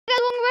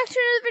back to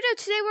another video.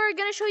 Today we're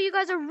going to show you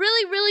guys a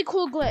really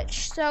cool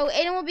glitch. So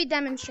Aiden will be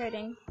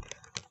demonstrating.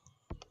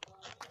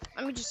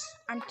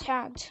 I'm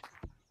tagged.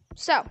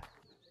 So.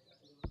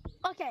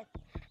 Okay,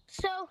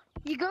 so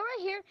you go right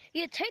here,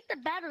 you take the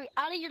battery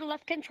out of your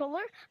left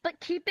controller, but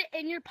keep it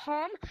in your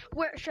palm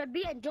where it should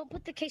be and don't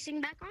put the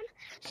casing back on.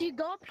 So you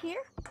go up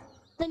here,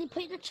 then you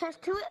put your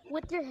chest to it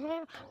with your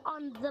hand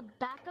on the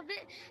back of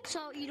it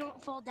so you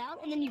don't fall down,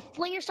 and then you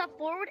fling yourself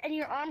forward and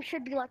your arm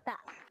should be like that.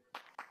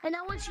 And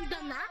now once you've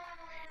done that,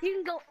 you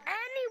can go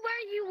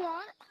anywhere you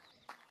want,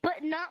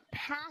 but not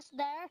past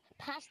there,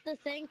 past the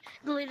thing,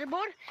 the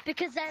leaderboard,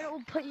 because then it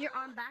will put your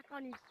arm back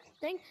on your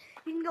thing.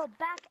 You can go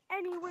back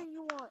anywhere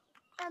you want,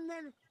 and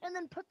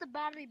then put the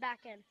battery back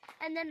in,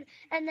 and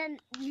then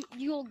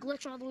you'll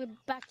glitch all the way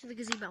back to the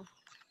gazebo,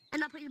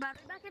 and now put your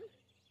battery back in,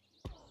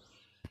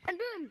 and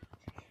boom,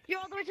 you're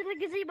all the way to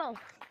the gazebo.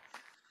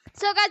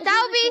 So guys,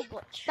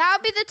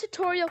 that'll be the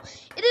tutorial.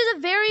 It is a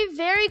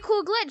very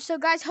cool glitch. So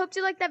guys, hope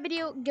you liked that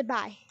video.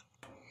 Goodbye.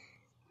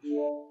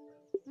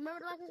 Remember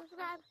to like and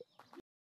subscribe.